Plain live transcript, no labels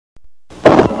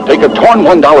Take a torn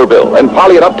 $1 bill and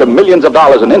poly it up to millions of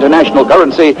dollars in international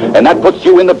currency, and that puts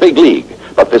you in the big league.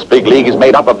 But this big league is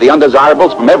made up of the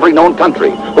undesirables from every known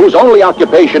country, whose only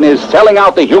occupation is selling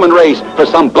out the human race for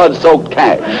some blood-soaked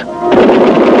cash.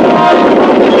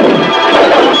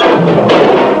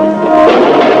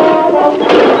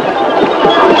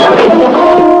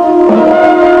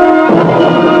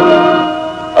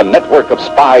 A network of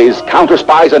spies,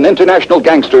 counter-spies, and international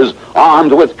gangsters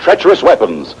armed with treacherous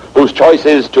weapons, whose choice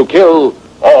is to kill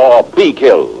or be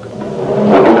killed.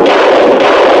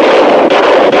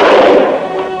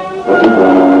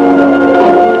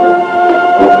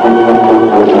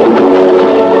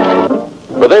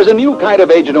 But there's a new kind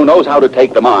of agent who knows how to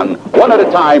take them on, one at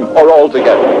a time or all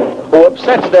together, who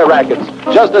upsets their rackets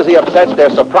just as he upsets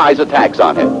their surprise attacks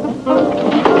on him.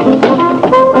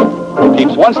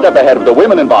 Keeps one step ahead of the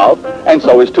women involved, and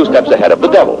so is 2 steps ahead of the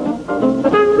devil.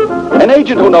 An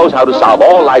agent who knows how to solve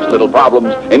all life's little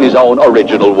problems in his own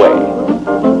original way.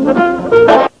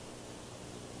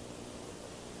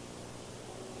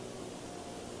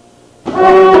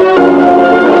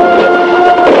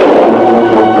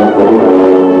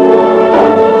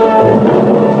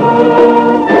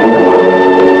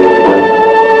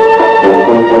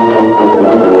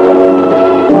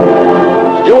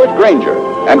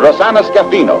 And Rosanna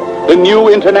Scafino, the new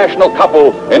international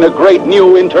couple in a great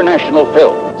new international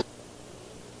film.